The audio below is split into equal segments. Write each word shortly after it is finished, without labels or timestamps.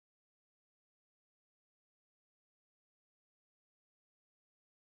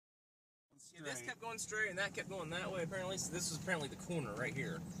Yeah, this kept going straight and that kept going that way apparently. So this was apparently the corner right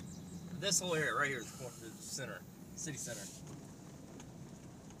here. This whole area right here is the center, city center.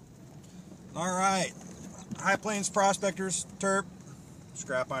 All right, High Plains Prospectors, Terp,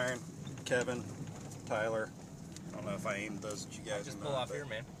 Scrap Iron, Kevin, Tyler. I don't know if I aimed those at you guys. Just pull off here,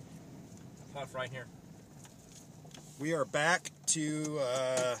 man. Pull off right here. We are back to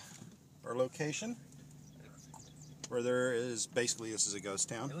our location, where there is basically, this is a ghost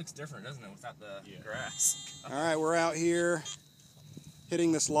town. It looks different, doesn't it, without the grass? All right, we're out here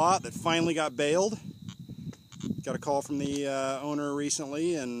hitting this lot that finally got baled. Got a call from the owner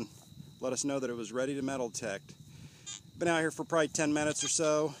recently and let us know that it was ready to metal detect. Been out here for probably 10 minutes or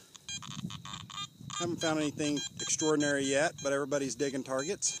so. Haven't found anything extraordinary yet, but everybody's digging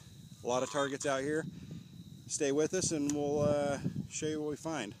targets. A lot of targets out here. Stay with us and we'll show you what we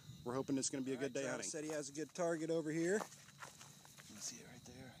find. We're hoping it's going to be a good day hunting. Said he has a good target over here. You see it right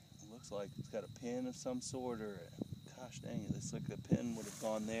there? It looks like it's got a pin of some sort, or gosh dang it, looks like the pin would have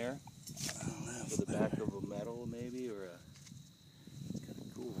gone there. I don't know. For the back of a metal maybe, or a, it's kind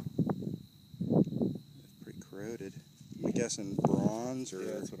of cool. It's pretty corroded. Yeah. I'm guessing bronze or...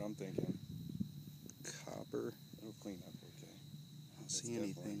 Yeah, that's what I'm thinking. Copper. It'll clean up okay. I don't see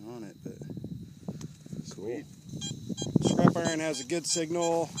anything on it, but... Sweet. Scrap iron has a good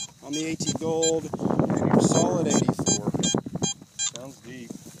signal on the AT Gold. Solid 84. Sounds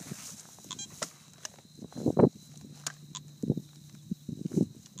deep.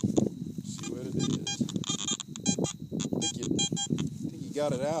 See what it is. I think you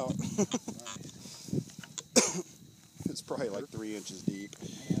got it out. Nice. It's probably like 3 inches deep.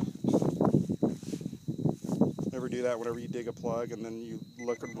 Ever do that whenever you dig a plug and then you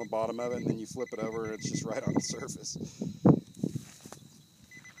look at the bottom of it and then you flip it over and it's just right on the surface? Look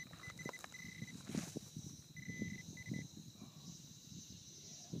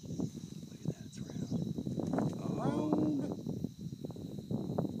at that, it's round. Round.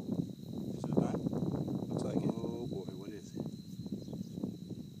 Is it not? Looks like it. Oh boy, what is it?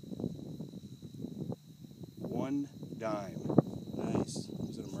 1 dime. Nice.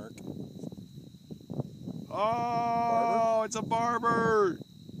 Is it a Merc? Oh, Barber? it's a Barber.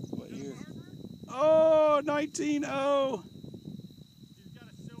 What year? Oh, 1900.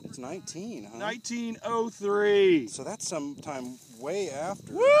 It's 19, huh? 1903. So that's sometime way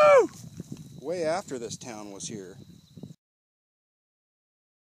after. Woo! Way after this town was here.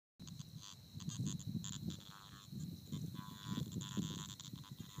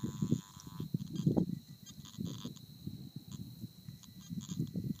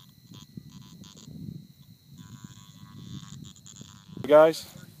 Guys,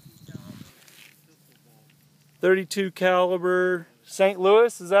 32 caliber St.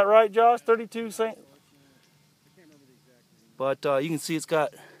 Louis, is that right, Josh? 32 St. But you can see it's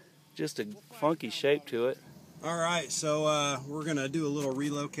got just a funky shape to it. All right, so we're gonna do a little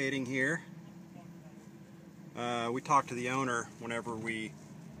relocating here. We talked to the owner whenever we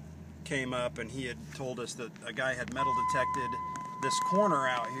came up, and he had told us that a guy had metal detected this corner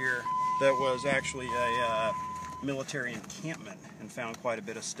out here that was actually a military encampment and found quite a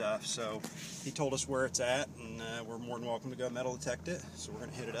bit of stuff. So he told us where it's at, and we're more than welcome to go metal detect it. So we're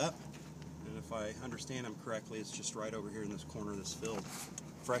going to hit it up, and if I understand him correctly, it's just right over here in this corner of this field.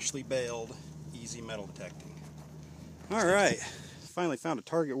 Freshly baled, easy metal detecting. All right, finally found a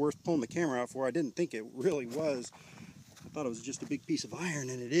target worth pulling the camera out for. I didn't think it really was. I thought it was just a big piece of iron,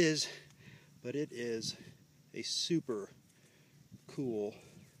 and it is, but it is a super cool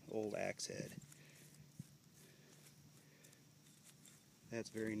old axe head. That's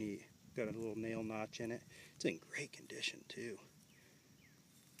very neat. Got a little nail notch in it. It's in great condition too.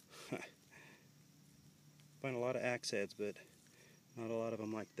 Find a lot of axe heads, but not a lot of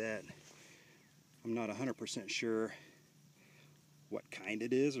them like that. I'm not 100% sure what kind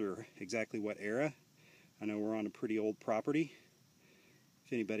it is or exactly what era. I know we're on a pretty old property.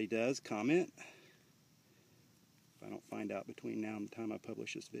 If anybody does, comment. If I don't find out between now and the time I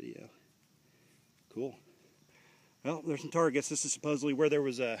publish this video. Cool. Well, there's some targets. This is supposedly where there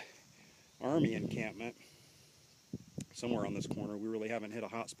was a army encampment somewhere on this corner. We really haven't hit a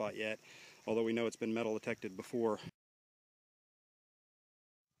hot spot yet, although we know it's been metal detected before.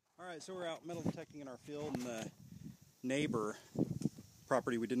 All right, so we're out metal detecting in our field, and the neighbor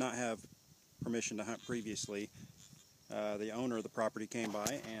property we did not have permission to hunt previously. The owner of the property came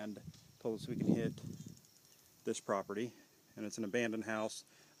by and told us we can hit this property, and it's an abandoned house.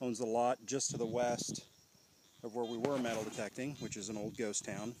 Owns the lot just to the west of where we were metal detecting, which is an old ghost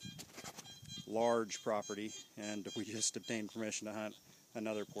town. Large property, and we just obtained permission to hunt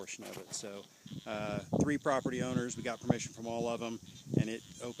another portion of it. So 3 property owners, we got permission from all of them, and it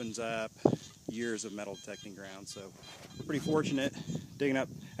opens up years of metal detecting ground. So we're pretty fortunate.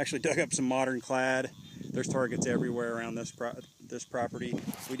 Actually dug up some modern clad. There's targets everywhere around this property.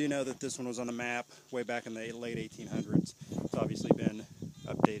 We do know that this one was on the map way back in the late 1800s. It's obviously been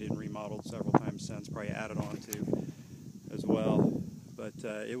updated and remodeled several times since, probably added on to as well. But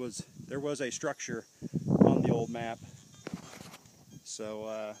there was a structure on the old map.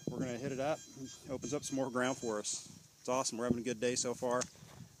 So we're going to hit it up. It opens up some more ground for us. It's awesome. We're having a good day so far.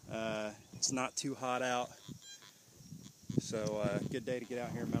 It's not too hot out. So good day to get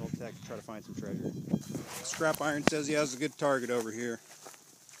out here and metal detect and try to find some treasure. Scrap Iron says he has a good target over here.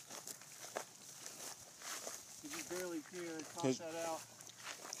 You can barely toss that out.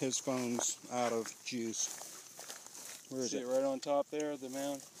 His phone's out of juice. Where is it? Right on top there of the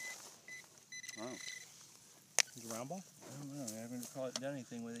mound. Oh. Is it a round ball? I don't know. I haven't probably done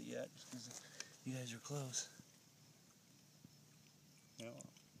anything with it yet just because you guys are close. Yeah.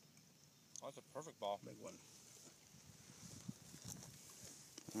 Oh, that's a perfect ball. Big one.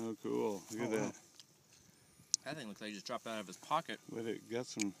 Oh, cool. Look at that. That thing looks like he just dropped out of his pocket. But it got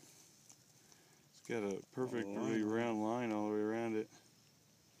some, it's got a perfect, really round line all the way around it.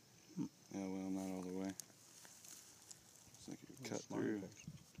 Yeah, well, not all the way. Looks like it cut through.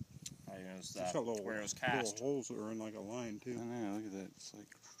 I noticed It's that. got little, where it was cast. little holes that are in like a line too. I know, look at that. It's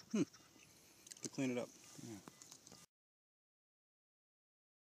like, To clean it up. Yeah.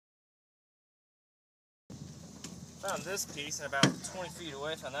 Found this piece and about 20 feet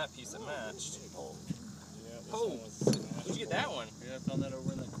away found that piece that matched. Oh, where'd you get that one? Yeah, I found that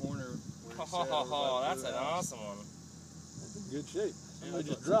over in that corner. Oh, that's an awesome one. That's in good shape. I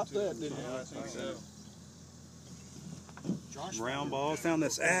just dropped that, didn't Yeah, I I? think so. Round ball. Found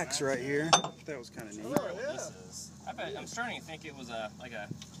this axe right here. That was kind of neat. This is. I'm starting to think it was like a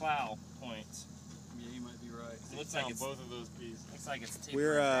plow point. Yeah, you might be right. It looks like it's both of those pieces. Looks like it's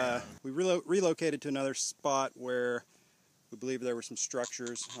tapering We relocated to another spot where we believe there were some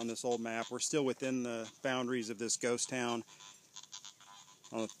structures on this old map. We're still within the boundaries of this ghost town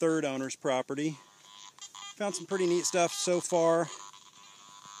on the 3rd owner's property. Found some pretty neat stuff so far.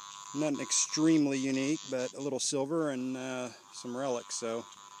 Nothing extremely unique, but a little silver and some relics. So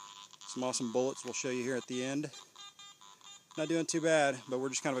some awesome bullets we'll show you here at the end. Not doing too bad, but we're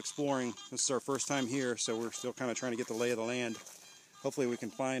just kind of exploring. This is our first time here, so we're still kind of trying to get the lay of the land. Hopefully we can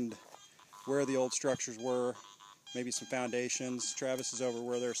find where the old structures were, maybe some foundations. Travis is over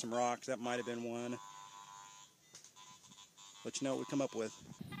where there's some rocks. That might have been one. Let you know what we come up with.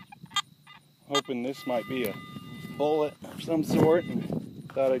 Hoping this might be a bullet of some sort, and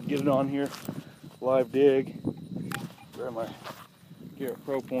thought I'd get it on here. Live dig. Grab my Garrett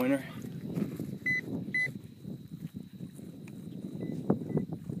Pro pointer.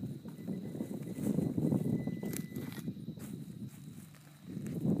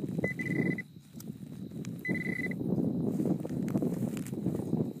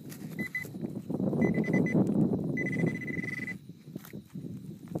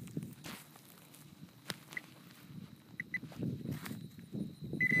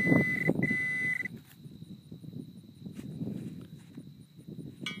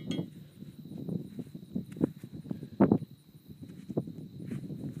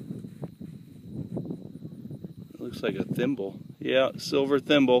 Looks like a thimble. Yeah, silver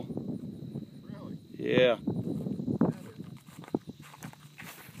thimble. Really? Yeah.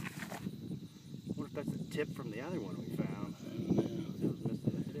 What if that's a tip from the other one we found? I don't know. It was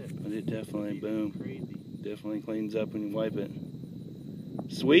missing a tip. But it definitely, boom. Crazy. Definitely cleans up when you wipe it.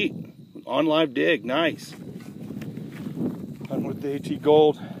 Sweet. On live dig. Nice. Done with the AT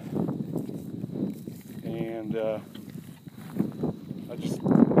Gold. And I just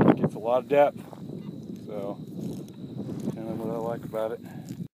think it gets a lot of depth. So, kind of what I like about it.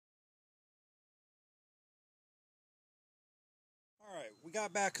 Alright, we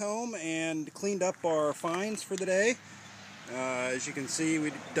got back home and cleaned up our finds for the day. As you can see,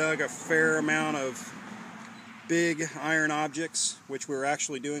 we dug a fair amount of big iron objects, which we were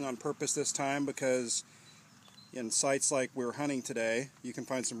actually doing on purpose this time because in sites like we were hunting today, you can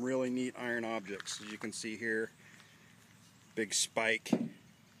find some really neat iron objects. As you can see here, big spike,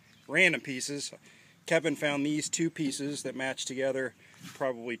 random pieces. Kevin found these 2 pieces that match together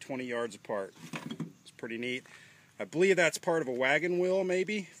probably 20 yards apart. It's pretty neat. I believe that's part of a wagon wheel,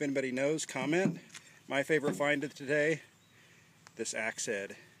 maybe. If anybody knows, comment. My favorite find of today, this axe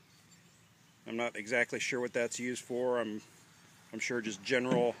head. I'm not exactly sure what that's used for. I'm sure just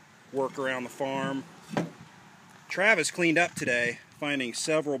general work around the farm. Travis cleaned up today, finding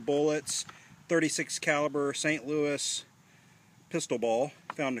several bullets, 36 caliber St. Louis pistol ball.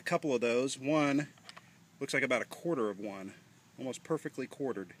 Found a couple of those. One looks like about a quarter of one, almost perfectly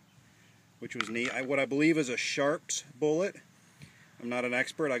quartered, which was neat. What I believe is a Sharps bullet. I'm not an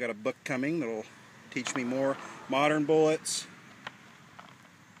expert. I got a book coming that'll teach me more. Modern bullets.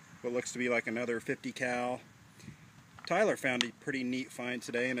 What looks to be like another 50 cal. Tyler found a pretty neat find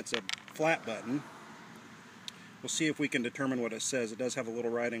today, and it's a flat button. We'll see if we can determine what it says. It does have a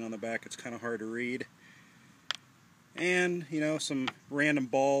little writing on the back. It's kind of hard to read. And, you know, some random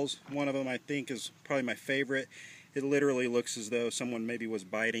balls. One of them I think is probably my favorite. It literally looks as though someone maybe was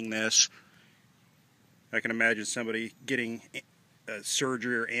biting this. I can imagine somebody getting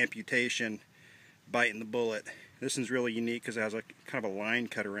surgery or amputation biting the bullet. This one's really unique because it has a kind of a line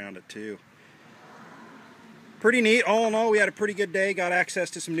cut around it too. Pretty neat. All in all, we had a pretty good day. Got access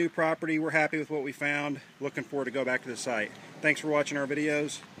to some new property. We're happy with what we found. Looking forward to go back to the site. Thanks for watching our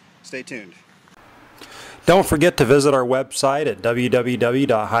videos. Stay tuned. Don't forget to visit our website at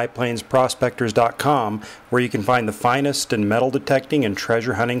www.highplainsprospectors.com, where you can find the finest in metal detecting and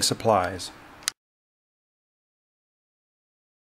treasure hunting supplies.